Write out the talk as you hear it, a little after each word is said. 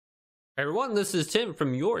Hey everyone, this is Tim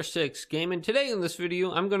from YourSixGaming. Today in this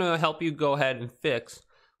video, I'm going to help you go ahead and fix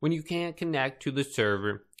when you can't connect to the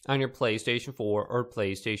server on your PlayStation 4 or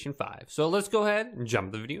PlayStation 5. So let's go ahead and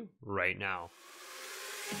jump the video right now.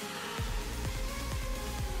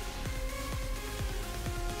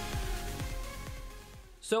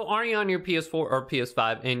 So are you on your PS4 or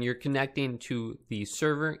PS5 and you're connecting to the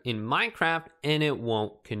server in Minecraft and it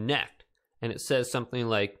won't connect? And it says something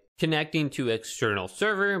like, connecting to external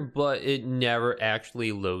server, but it never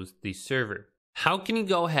actually loads the server. How can you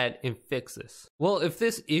go ahead and fix this? Well, if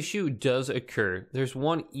this issue does occur, there's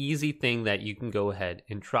one easy thing that you can go ahead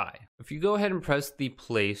and try. If you go ahead and press the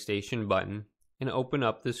PlayStation button and open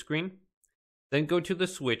up the screen, then go to the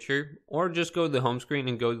switcher or just go to the home screen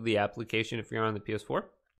and go to the application if you're on the PS4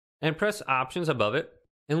 and press options above it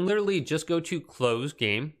and literally just go to close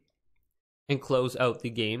game and close out the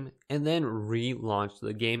game and then relaunch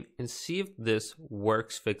the game and see if this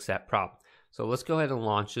works, fix that problem. So let's go ahead and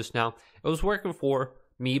launch this now. It was working for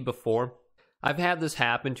me before. I've had this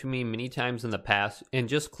happen to me many times in the past, and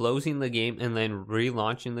just closing the game and then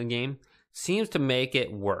relaunching the game seems to make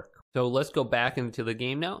it work. So let's go back into the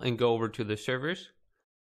game now and go over to the servers.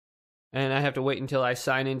 And I have to wait until I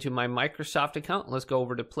sign into my Microsoft account. Let's go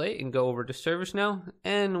over to play and go over to servers now.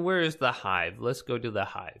 And where is the Hive? Let's go to the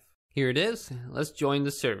Hive. Here it is. Let's join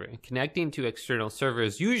the server. Connecting to external server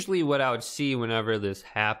is usually what I would see whenever this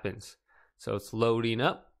happens. So it's loading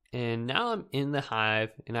up and now I'm in the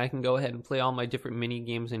Hive and I can go ahead and play all my different mini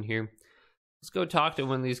games in here. Let's go talk to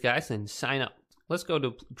one of these guys and sign up. Let's go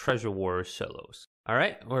to Treasure Wars Solos. All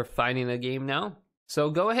right, we're finding a game now. So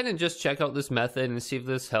go ahead and just check out this method and see if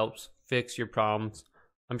this helps fix your problems.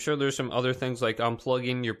 I'm sure there's some other things like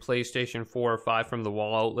unplugging your PlayStation 4 or 5 from the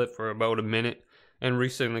wall outlet for about a minute and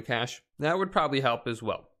resetting the cache. That would probably help as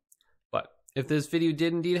well. But if this video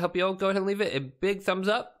did indeed help you out, go ahead and leave it a big thumbs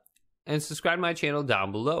up and subscribe to my channel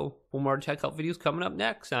down below for more tech help videos coming up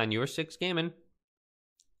next on YourSixGaming.